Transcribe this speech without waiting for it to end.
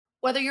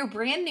Whether you're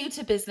brand new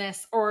to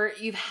business or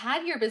you've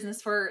had your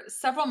business for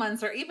several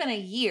months or even a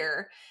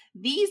year,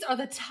 these are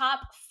the top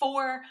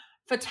 4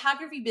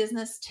 photography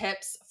business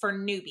tips for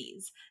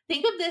newbies.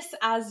 Think of this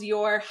as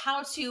your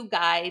how-to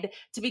guide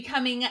to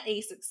becoming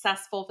a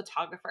successful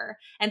photographer.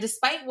 And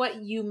despite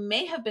what you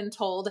may have been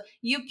told,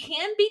 you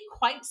can be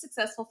quite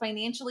successful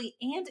financially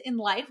and in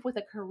life with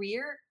a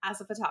career as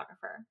a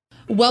photographer.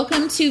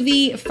 Welcome to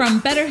the From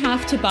Better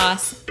Half to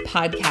Boss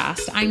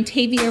podcast. I'm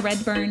Tavia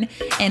Redburn,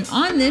 and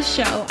on this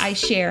show, I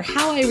share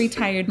how I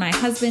retired my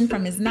husband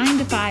from his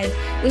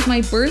 9-to-5 with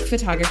my birth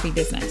photography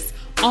business,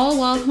 all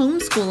while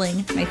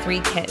homeschooling my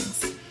 3 kids.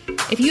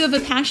 If you have a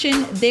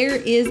passion, there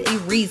is a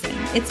reason.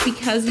 It's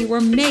because you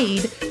were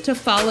made to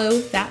follow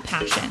that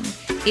passion.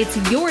 It's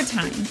your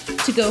time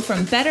to go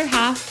from better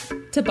half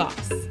to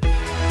boss.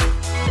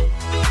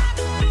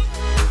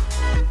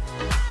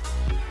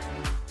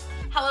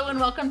 Hello and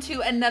welcome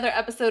to another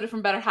episode of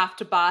From Better Half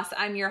to Boss.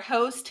 I'm your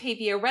host,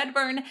 Tavia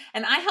Redburn,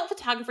 and I help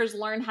photographers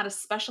learn how to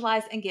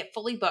specialize and get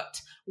fully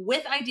booked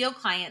with ideal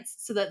clients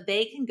so that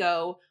they can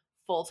go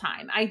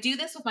full-time. I do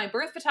this with my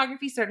birth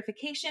photography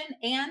certification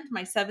and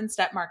my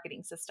 7-step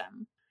marketing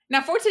system.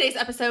 Now for today's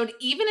episode,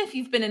 even if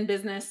you've been in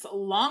business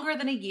longer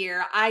than a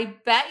year, I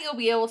bet you'll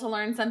be able to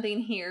learn something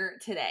here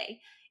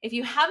today. If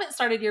you haven't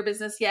started your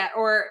business yet,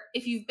 or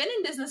if you've been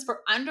in business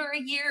for under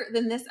a year,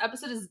 then this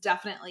episode is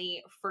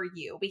definitely for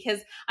you because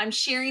I'm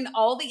sharing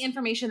all the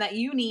information that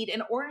you need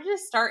in order to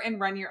start and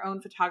run your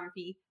own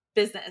photography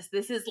business.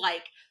 This is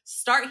like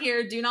start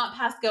here, do not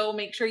pass go.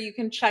 Make sure you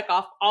can check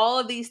off all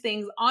of these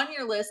things on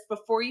your list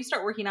before you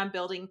start working on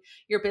building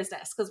your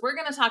business. Because we're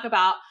going to talk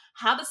about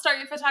how to start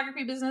your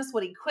photography business,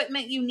 what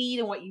equipment you need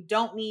and what you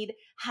don't need,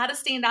 how to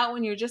stand out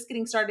when you're just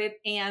getting started,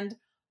 and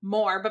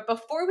more. But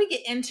before we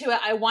get into it,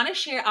 I want to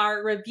share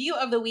our review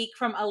of the week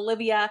from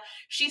Olivia.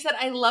 She said,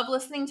 I love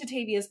listening to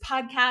Tavia's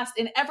podcast.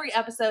 In every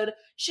episode,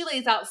 she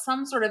lays out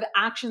some sort of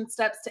action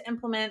steps to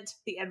implement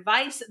the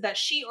advice that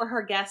she or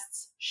her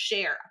guests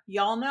share.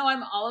 Y'all know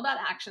I'm all about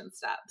action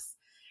steps.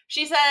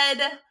 She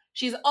said,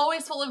 she's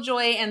always full of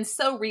joy and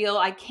so real.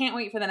 I can't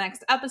wait for the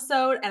next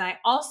episode. And I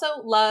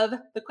also love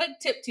the Quick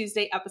Tip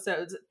Tuesday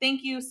episodes.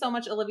 Thank you so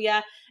much,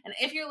 Olivia. And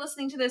if you're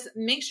listening to this,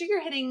 make sure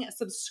you're hitting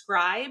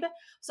subscribe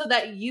so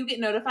that you get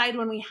notified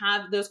when we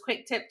have those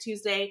Quick Tip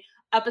Tuesday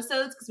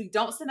episodes, because we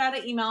don't send out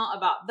an email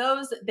about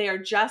those. They are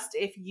just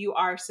if you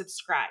are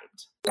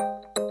subscribed.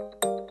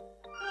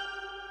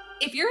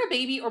 If you're a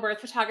baby or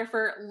birth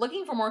photographer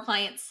looking for more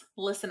clients,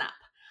 listen up.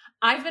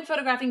 I've been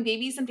photographing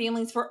babies and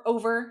families for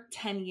over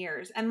 10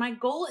 years, and my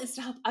goal is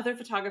to help other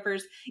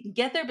photographers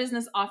get their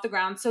business off the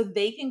ground so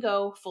they can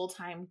go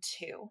full-time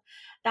too.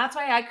 That's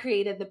why I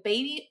created the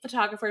Baby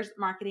Photographers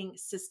Marketing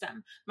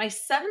System, my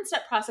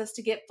 7-step process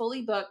to get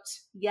fully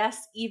booked,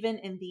 yes, even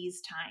in these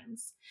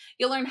times.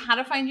 You'll learn how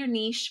to find your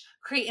niche,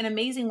 create an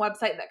amazing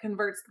website that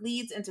converts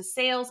leads into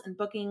sales and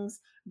bookings,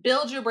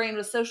 build your brand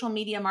with social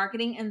media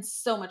marketing, and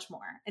so much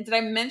more. And did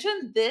I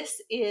mention this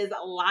is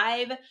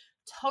live,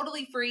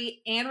 totally free,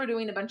 and we're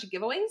doing a bunch of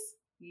giveaways?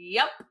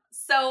 Yep.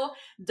 So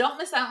don't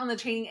miss out on the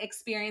training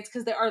experience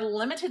because there are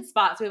limited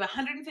spots. We have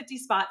 150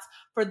 spots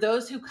for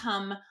those who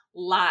come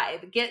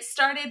live. Get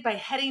started by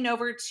heading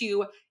over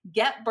to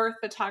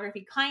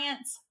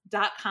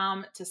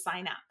getbirthphotographyclients.com to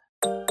sign up.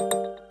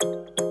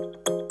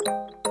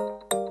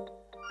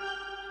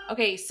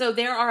 Okay, so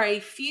there are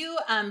a few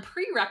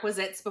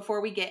prerequisites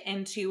before we get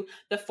into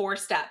the 4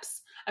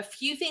 steps. A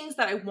few things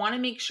that I want to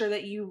make sure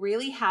that you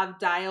really have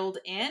dialed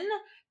in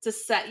to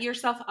set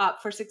yourself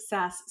up for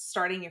success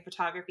starting your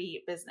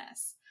photography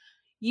business.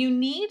 You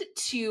need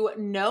to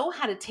know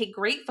how to take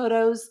great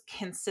photos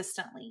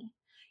consistently.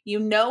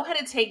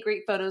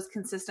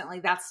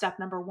 That's step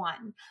number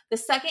 1. The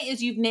second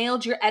is you've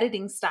nailed your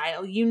editing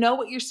style. You know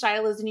what your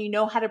style is and you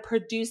know how to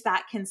produce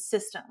that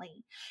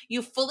consistently.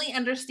 You fully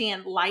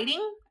understand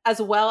lighting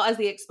as well as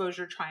the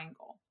exposure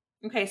triangle.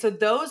 Okay, so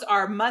those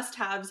are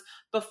must-haves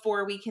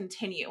before we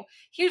continue.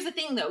 Here's the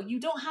thing though, you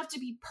don't have to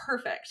be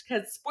perfect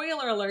because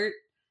spoiler alert,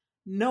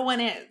 no one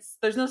is.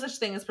 There's no such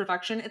thing as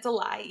perfection. It's a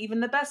lie. Even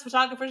the best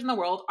photographers in the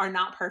world are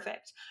not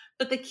perfect.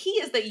 But the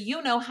key is that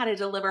you know how to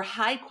deliver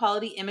high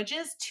quality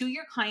images to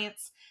your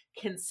clients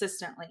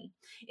consistently.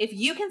 If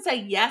you can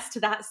say yes to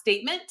that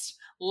statement,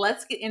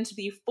 let's get into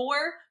the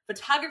 4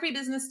 photography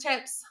business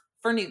tips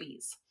for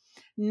newbies.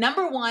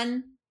 Number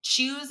 1,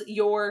 choose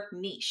your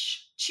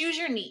niche. Choose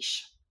your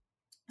niche.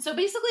 So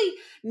basically,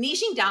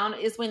 niching down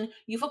is when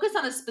you focus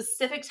on a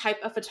specific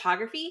type of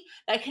photography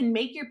that can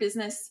make your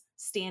business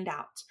stand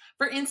out.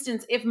 For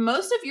instance, if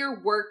most of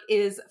your work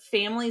is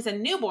families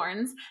and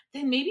newborns,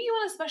 then maybe you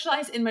want to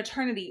specialize in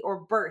maternity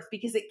or birth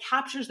because it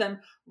captures them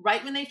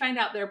right when they find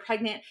out they're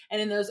pregnant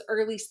and in those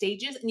early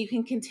stages, and you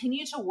can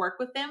continue to work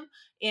with them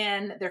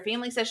in their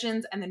family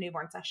sessions and the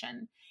newborn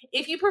session.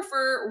 If you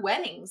prefer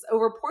weddings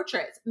over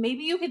portraits,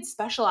 maybe you could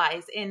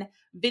specialize in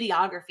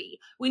videography.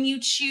 When you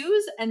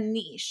choose a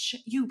niche,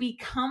 you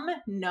become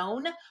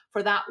known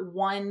for that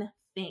one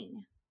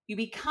thing. You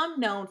become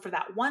known for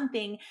that one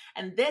thing,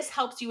 and this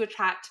helps you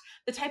attract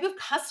the type of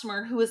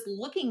customer who is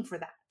looking for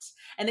that.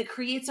 And it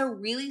creates a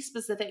really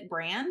specific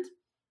brand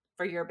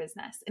for your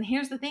business. And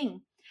here's the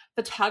thing,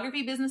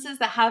 photography businesses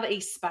that have a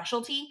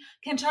specialty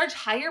can charge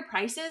higher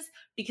prices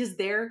because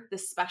they're the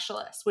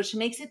specialist, which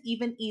makes it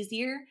even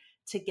easier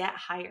to get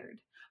hired.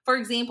 For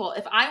example,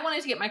 if I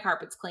wanted to get my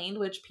carpets cleaned,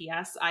 which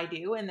PS I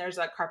do, and there's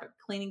a carpet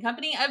cleaning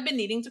company I've been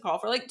needing to call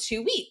for like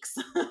 2 weeks.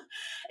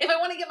 If I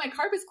want to get my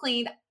carpets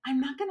cleaned, I'm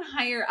not going to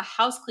hire a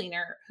house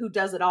cleaner who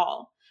does it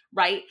all,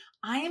 right?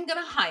 I am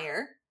going to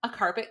hire a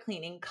carpet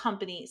cleaning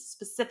company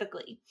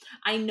specifically.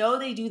 I know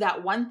they do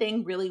that one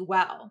thing really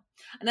well.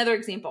 Another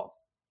example,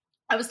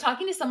 I was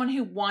talking to someone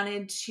who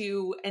wanted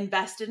to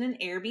invest in an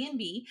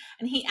Airbnb,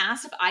 and he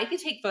asked if I could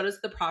take photos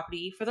of the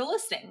property for the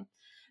listing.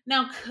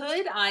 Now,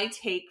 could I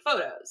take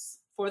photos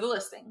for the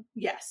listing?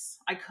 Yes,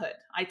 I could.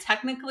 I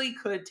technically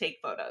could take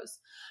photos.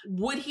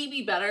 Would he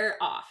be better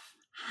off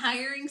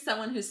hiring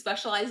someone who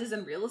specializes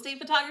in real estate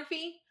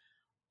photography?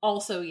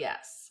 Also,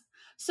 yes.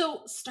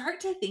 So start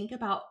to think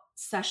about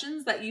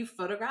sessions that you've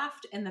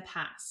photographed in the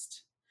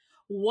past.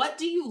 What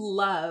do you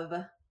love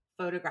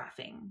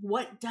photographing?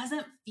 What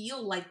doesn't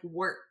feel like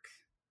work?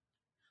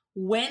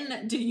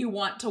 When do you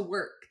want to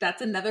work?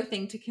 That's another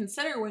thing to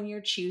consider when you're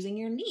choosing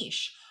your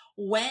niche.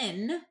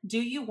 When do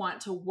you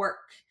want to work?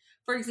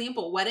 For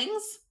example,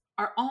 weddings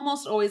are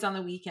almost always on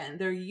the weekend.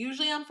 They're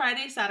usually on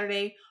Friday,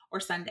 Saturday, or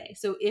Sunday.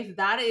 So if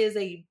that is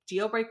a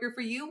deal breaker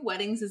for you,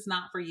 weddings is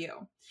not for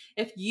you.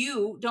 If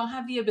you don't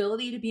have the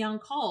ability to be on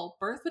call,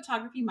 birth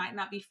photography might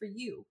not be for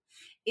you.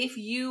 If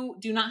you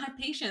do not have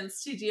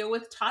patience to deal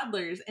with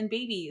toddlers and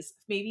babies,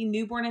 maybe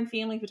newborn and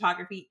family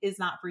photography is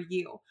not for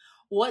you.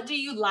 What do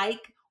you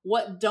like?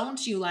 What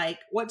don't you like?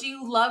 What do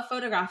you love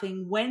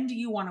photographing? When do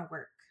you want to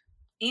work?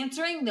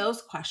 Answering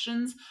those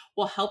questions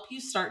will help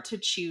you start to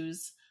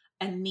choose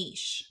a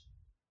niche.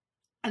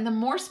 And the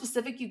more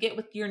specific you get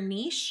with your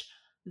niche,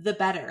 the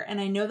better.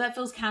 And I know that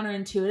feels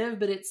counterintuitive,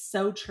 but it's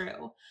so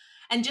true.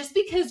 And just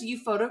because you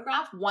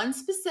photograph one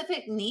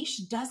specific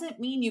niche doesn't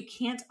mean you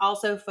can't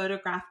also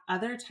photograph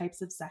other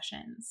types of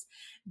sessions.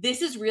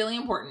 This is really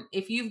important.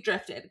 If you've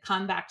drifted,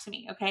 come back to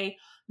me, okay?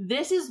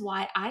 This is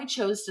why I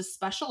chose to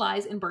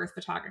specialize in birth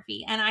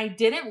photography. And I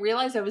didn't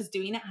realize I was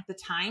doing it at the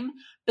time,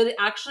 but it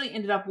actually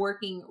ended up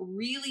working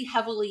really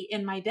heavily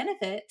in my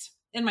benefit,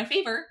 in my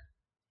favor,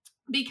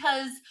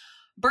 because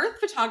birth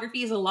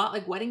photography is a lot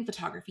like wedding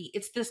photography.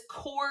 It's this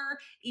core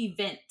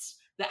event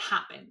that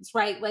happens,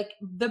 right? Like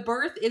the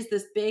birth is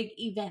this big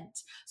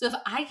event. So if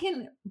I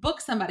can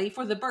book somebody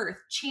for the birth,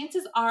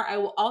 chances are I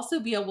will also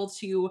be able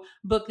to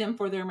book them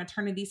for their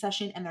maternity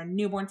session and their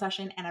newborn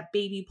session and a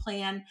baby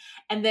plan,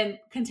 and then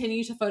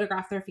continue to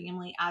photograph their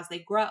family as they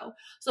grow.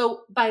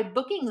 So by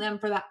booking them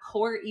for that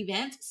core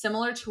event,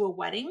 similar to a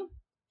wedding,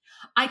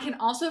 I can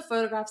also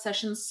photograph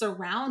sessions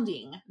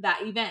surrounding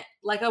that event,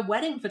 like a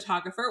wedding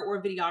photographer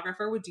or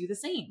videographer would do the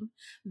same.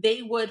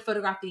 They would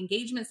photograph the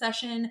engagement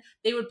session.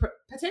 They would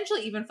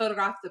potentially even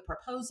photograph the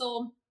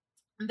proposal.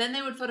 Then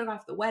they would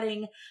photograph the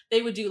wedding.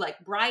 They would do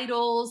like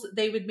bridals.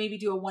 They would maybe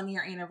do a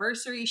 1-year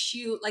anniversary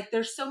shoot. Like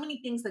there's so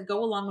many things that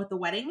go along with the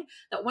wedding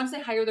that once they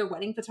hire their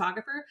wedding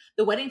photographer,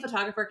 the wedding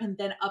photographer can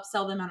then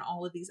upsell them on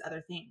all of these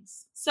other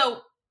things.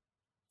 So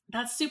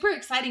that's super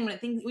exciting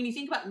when you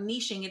think about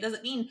niching. It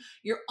doesn't mean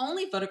you're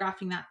only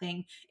photographing that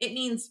thing. It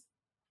means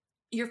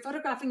you're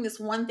photographing this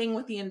one thing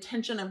with the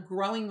intention of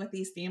growing with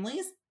these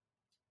families,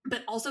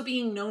 but also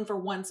being known for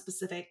one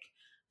specific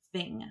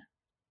thing.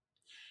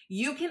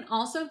 You can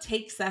also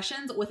take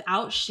sessions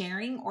without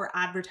sharing or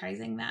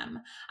advertising them.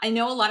 I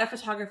know a lot of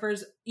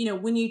photographers,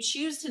 when you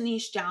choose to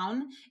niche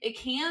down, it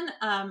can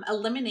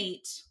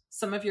eliminate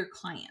some of your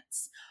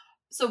clients.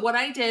 So what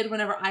I did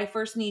whenever I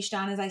first niched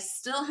down is I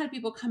still had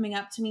people coming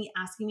up to me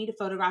asking me to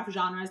photograph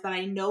genres that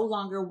I no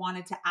longer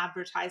wanted to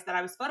advertise that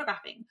I was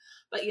photographing.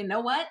 But you know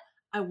what?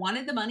 I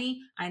wanted the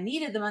money. I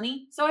needed the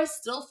money. So I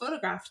still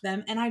photographed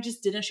them and I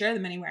just didn't share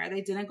them anywhere.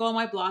 They didn't go on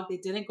my blog. They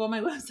didn't go on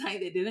my website.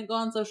 They didn't go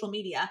on social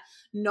media.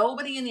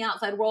 Nobody in the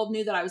outside world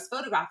knew that I was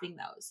photographing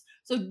those.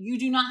 So you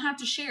do not have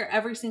to share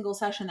every single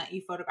session that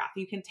you photograph.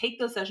 You can take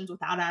those sessions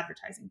without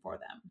advertising for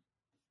them.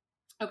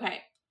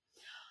 Okay.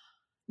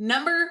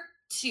 Number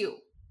 2,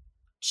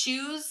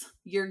 choose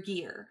your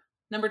gear.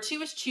 Number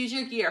 2 is choose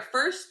your gear.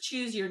 First,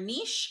 choose your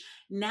niche.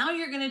 Now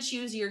you're going to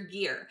choose your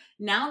gear.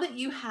 Now that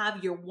you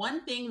have your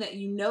one thing that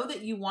you know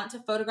that you want to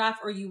photograph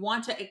or you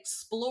want to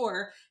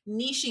explore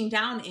niching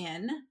down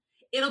in,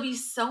 it'll be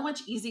so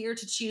much easier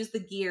to choose the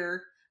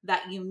gear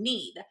that you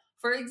need.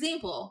 For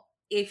example,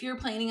 if you're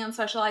planning on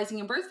specializing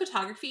in birth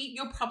photography,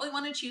 you'll probably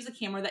want to choose a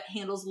camera that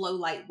handles low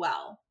light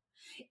well.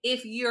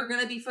 If you're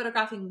going to be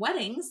photographing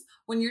weddings,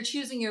 when you're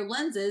choosing your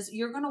lenses,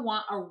 you're going to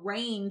want a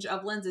range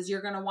of lenses.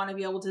 You're going to want to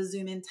be able to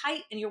zoom in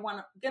tight and you're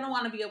going to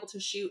want to be able to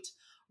shoot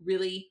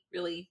really,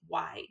 really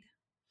wide.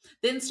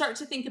 Then start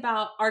to think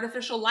about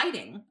artificial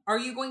lighting. Are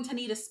you going to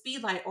need a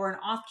speed light or an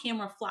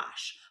off-camera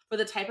flash for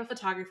the type of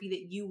photography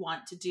that you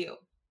want to do?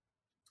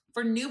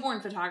 For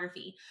newborn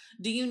photography,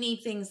 do you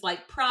need things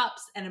like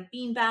props and a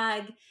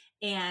beanbag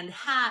and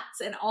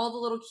hats and all the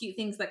little cute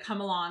things that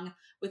come along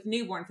with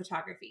newborn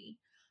photography.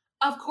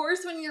 Of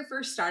course, when you're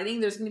first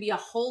starting, there's going to be a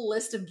whole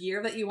list of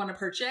gear that you want to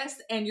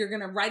purchase, and you're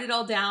going to write it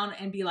all down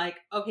and be like,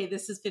 okay,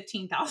 this is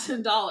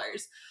 $15,000.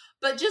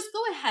 But just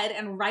go ahead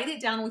and write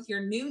it down with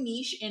your new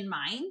niche in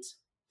mind.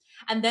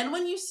 And then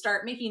when you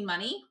start making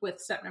money with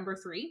step number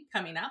 3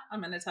 coming up,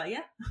 I'm going to tell you,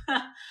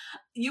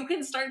 you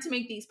can start to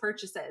make these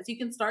purchases. You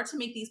can start to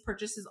make these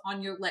purchases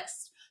on your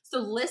list. So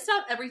list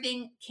out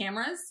everything: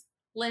 cameras,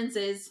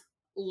 lenses,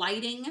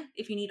 lighting,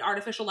 if you need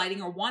artificial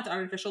lighting or want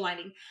artificial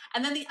lighting,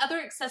 and then the other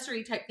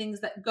accessory type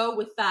things that go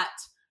with that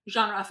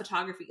genre of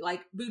photography,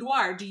 like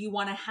boudoir. Do you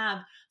want to have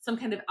some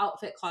kind of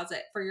outfit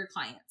closet for your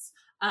clients?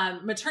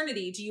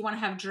 Maternity, do you want to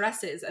have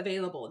dresses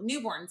available?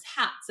 Newborns,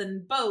 hats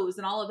and bows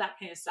and all of that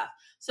kind of stuff.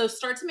 So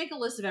start to make a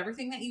list of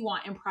everything that you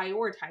want and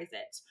prioritize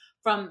it,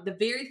 from the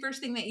very first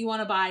thing that you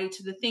want to buy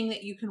to the thing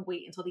that you can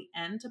wait until the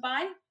end to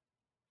buy.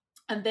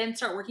 And then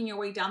start working your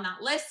way down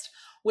that list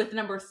with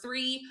number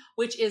 3,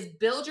 which is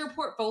build your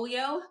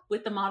portfolio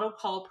with the model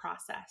call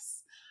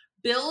process.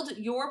 Build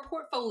your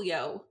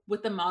portfolio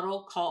with the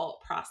model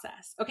call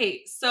process.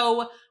 Okay,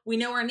 so we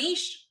know our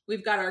niche,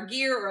 we've got our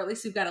gear, or at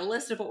least we've got a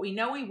list of what we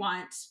know we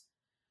want.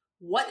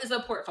 What is a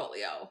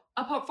portfolio?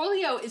 A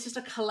portfolio is just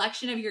a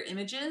collection of your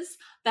images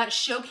that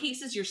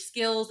showcases your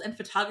skills and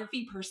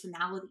photography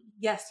personality.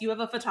 Yes, you have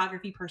a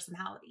photography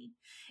personality.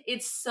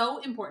 It's so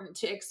important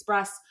to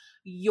express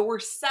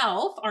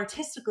yourself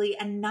artistically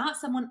and not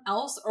someone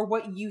else or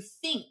what you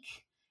think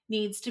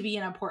needs to be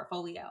in a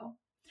portfolio.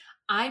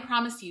 I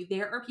promise you,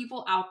 there are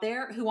people out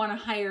there who want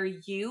to hire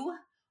you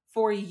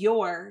for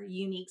your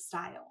unique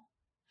style.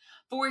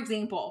 For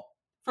example,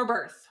 for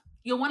birth,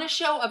 you'll want to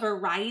show a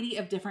variety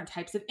of different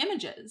types of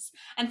images.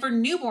 And for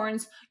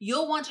newborns,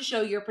 you'll want to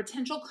show your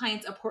potential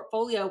clients a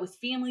portfolio with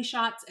family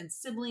shots and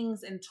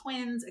siblings and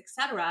twins,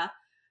 etc.,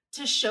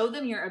 to show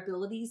them your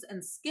abilities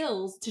and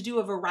skills to do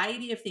a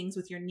variety of things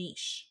with your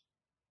niche.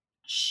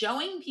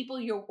 Showing people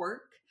your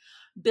work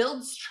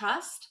builds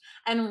trust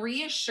and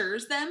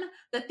reassures them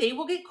that they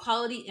will get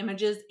quality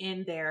images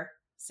in their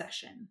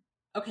session.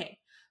 Okay,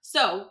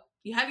 so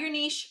you have your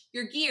niche,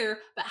 your gear,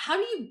 but how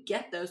do you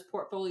get those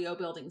portfolio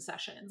building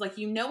sessions? Like,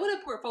 you know what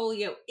a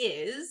portfolio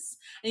is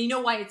and you know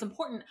why it's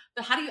important,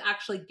 but how do you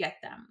actually get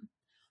them?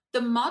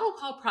 The model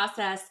call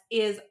process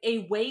is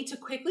a way to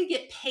quickly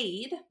get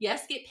paid,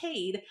 yes, get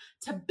paid,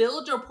 to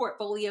build your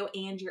portfolio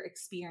and your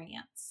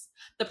experience.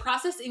 The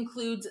process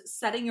includes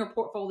setting your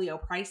portfolio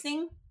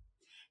pricing,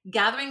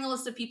 gathering a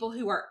list of people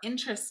who are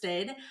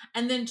interested,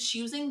 and then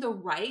choosing the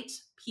right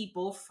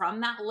people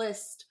from that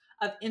list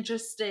of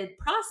interested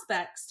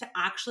prospects to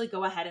actually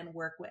go ahead and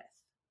work with.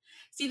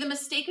 See, the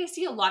mistake I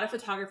see a lot of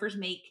photographers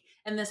make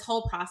in this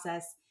whole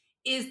process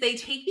is they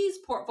take these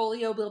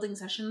portfolio building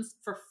sessions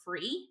for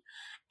free.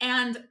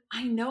 And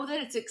I know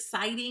that it's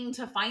exciting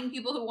to find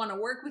people who want to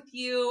work with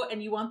you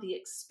and you want the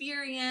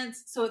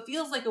experience. So it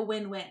feels like a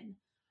win-win.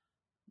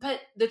 But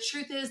the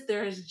truth is,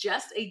 there is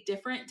just a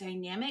different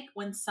dynamic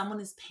when someone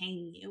is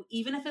paying you,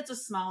 even if it's a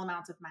small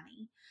amount of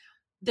money.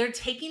 They're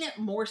taking it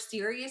more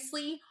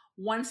seriously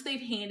once they've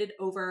handed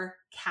over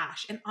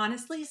cash. And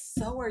honestly,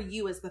 so are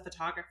you as the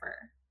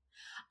photographer.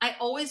 I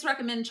always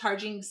recommend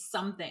charging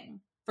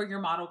something for your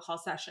model call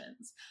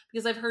sessions,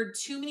 because I've heard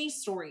too many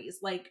stories,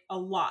 like a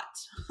lot,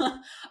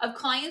 of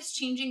clients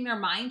changing their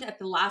mind at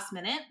the last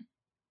minute,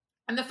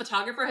 and the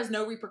photographer has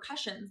no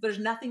repercussions. There's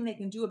nothing they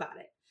can do about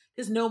it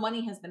because no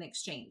money has been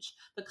exchanged.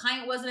 The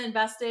client wasn't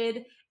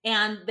invested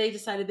and they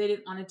decided they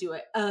didn't want to do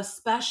it,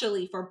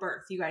 especially for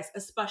birth, you guys,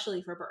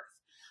 especially for birth.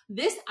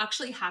 This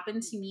actually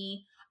happened to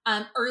me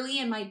early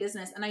in my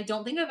business, and I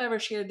don't think I've ever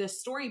shared this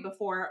story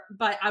before,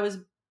 but I was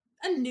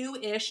a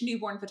new-ish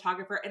newborn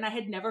photographer and I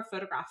had never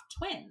photographed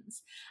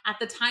twins. At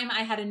the time,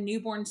 I had a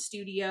newborn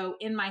studio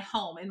in my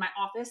home, in my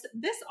office.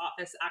 This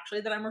office, actually,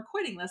 that I'm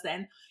recording this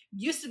in,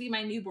 used to be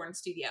my newborn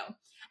studio.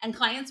 And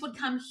clients would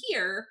come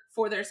here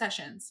for their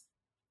sessions.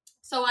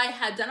 So I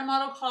had done a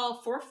model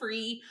call for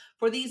free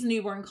for these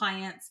newborn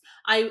clients.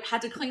 I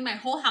had to clean my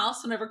whole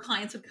house whenever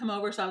clients would come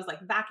over. So I was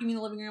like vacuuming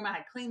the living room. I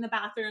had cleaned the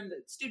bathroom.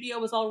 The studio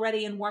was all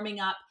ready and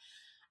warming up.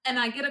 And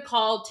I get a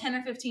call 10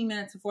 or 15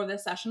 minutes before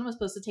this session was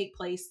supposed to take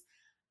place.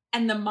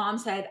 And the mom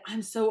said,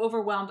 "I'm so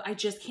overwhelmed. I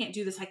just can't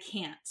do this. I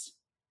can't."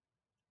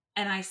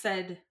 And I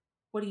said,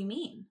 "What do you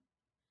mean?"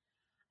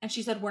 And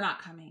she said, "We're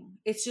not coming.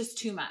 It's just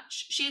too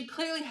much." She had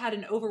clearly had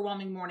an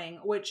overwhelming morning,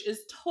 which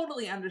is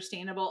totally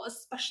understandable,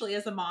 especially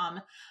as a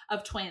mom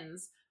of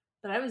twins.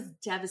 But I was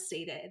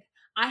devastated.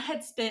 I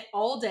had spent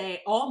all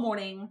day, all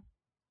morning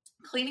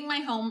cleaning my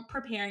home,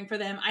 preparing for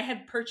them. I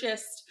had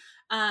purchased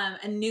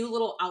a new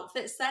little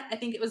outfit set. I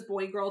think it was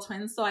boy-girl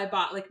twins. So I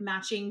bought like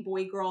matching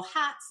boy-girl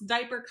hats,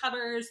 diaper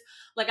covers.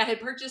 Like, I had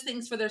purchased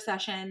things for their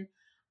session.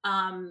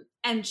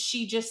 And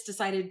she just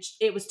decided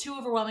it was too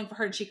overwhelming for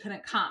her and she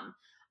couldn't come.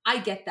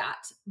 I get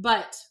that.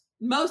 But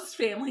most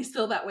families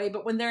feel that way.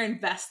 But when they're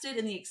invested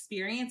in the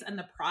experience and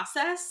the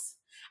process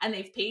and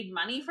they've paid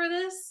money for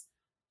this,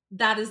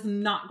 that is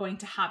not going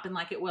to happen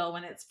like it will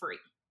when it's free.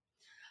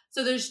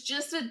 So there's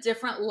just a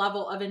different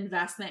level of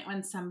investment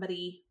when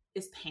somebody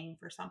is paying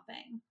for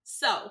something.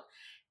 So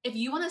if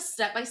you want a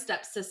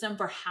step-by-step system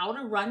for how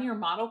to run your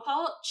model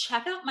call,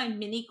 check out my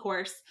mini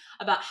course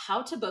about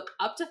how to book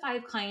up to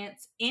 5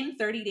 clients in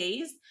 30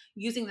 days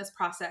using this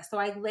process. So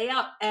I lay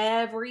out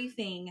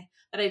everything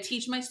that I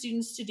teach my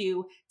students to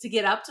do to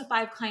get up to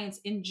 5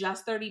 clients in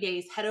just 30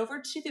 days. Head over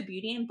to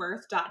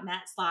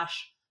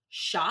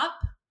thebeautyandbirth.net/shop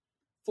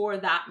for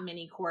that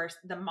mini course,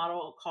 the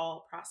model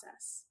call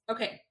process.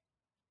 Okay.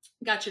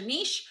 Got your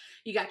niche,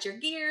 you got your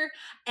gear,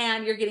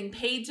 and you're getting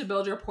paid to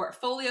build your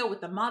portfolio with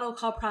the model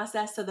call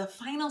process. So the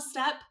final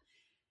step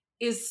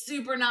is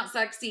super not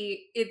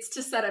sexy. It's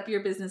to set up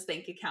your business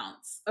bank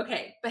accounts.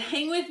 Okay, but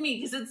hang with me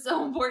because it's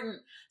so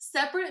important.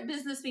 Separate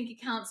business bank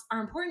accounts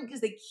are important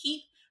because they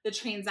keep the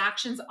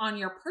transactions on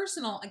your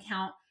personal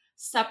account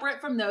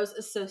separate from those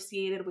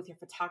associated with your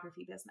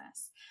photography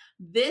business.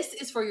 This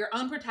is for your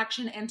own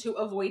protection and to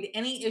avoid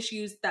any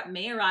issues that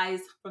may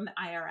arise from the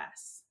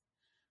IRS.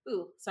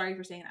 Ooh, sorry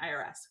for saying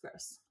IRS.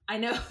 Gross. I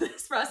know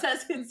this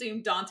process can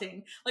seem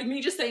daunting. Like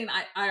me just saying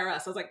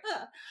IRS, I was like,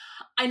 ugh.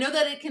 I know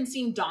that it can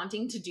seem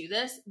daunting to do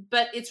this,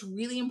 but it's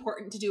really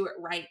important to do it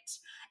right.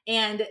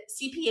 And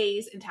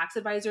CPAs and tax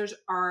advisors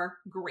are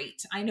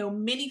great. I know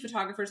many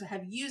photographers that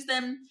have used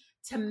them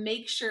to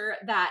make sure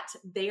that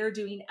they are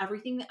doing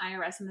everything the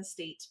IRS and the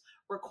state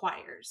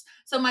requires.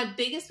 So my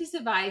biggest piece of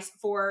advice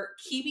for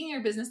keeping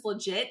your business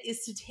legit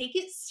is to take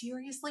it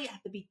seriously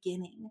at the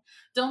beginning.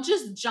 Don't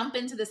just jump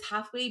into this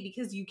halfway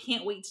because you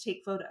can't wait to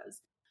take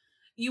photos.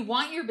 You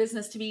want your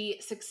business to be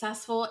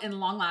successful and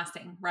long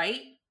lasting,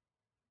 right?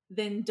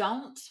 Then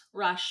don't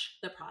rush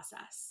the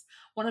process.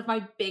 One of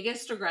my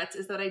biggest regrets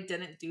is that I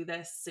didn't do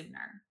this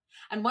sooner.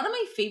 And one of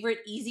my favorite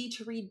easy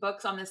to read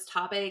books on this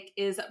topic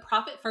is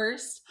Profit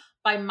First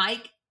by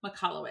Mike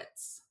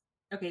Michalowicz.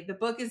 Okay, the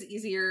book is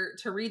easier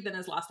to read than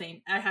his last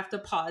name. I have to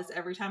pause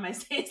every time I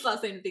say his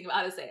last name to think about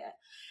how to say it.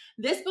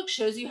 This book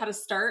shows you how to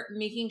start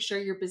making sure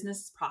your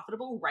business is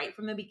profitable right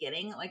from the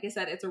beginning. Like I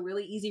said, it's a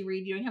really easy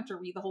read. You don't have to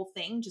read the whole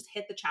thing. Just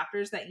hit the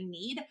chapters that you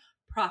need.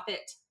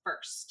 Profit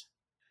first.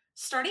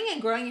 Starting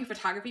and growing your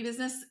photography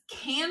business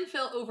can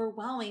feel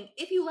overwhelming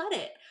if you let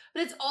it,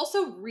 but it's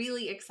also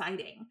really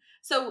exciting.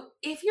 So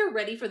if you're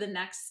ready for the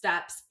next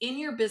steps in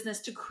your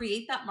business to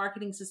create that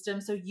marketing system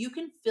so you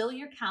can fill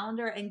your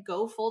calendar and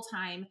go full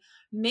time,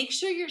 make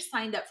sure you're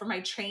signed up for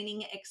my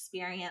training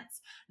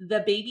experience,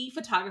 the Baby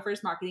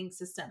Photographer's Marketing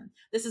System.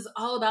 This is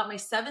all about my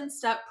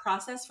 7-step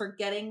process for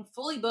getting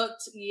fully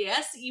booked,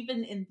 yes,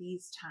 even in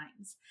these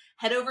times.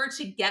 Head over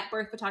to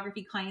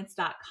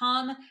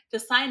getbirthphotographyclients.com to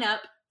sign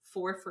up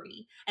for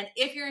free. And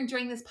if you're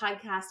enjoying this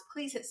podcast,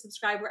 please hit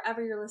subscribe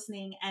wherever you're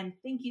listening. And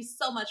thank you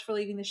so much for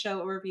leaving the show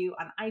a review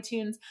on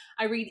iTunes.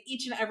 I read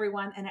each and every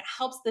one, and it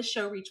helps this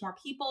show reach more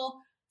people.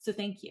 So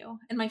thank you.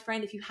 And my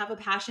friend, if you have a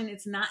passion,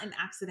 it's not an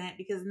accident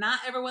because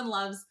not everyone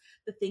loves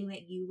the thing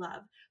that you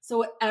love. So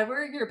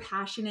whatever your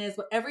passion is,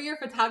 whatever your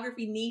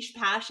photography niche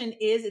passion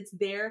is, it's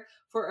there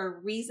for a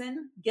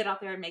reason. Get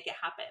out there and make it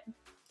happen.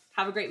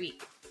 Have a great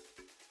week.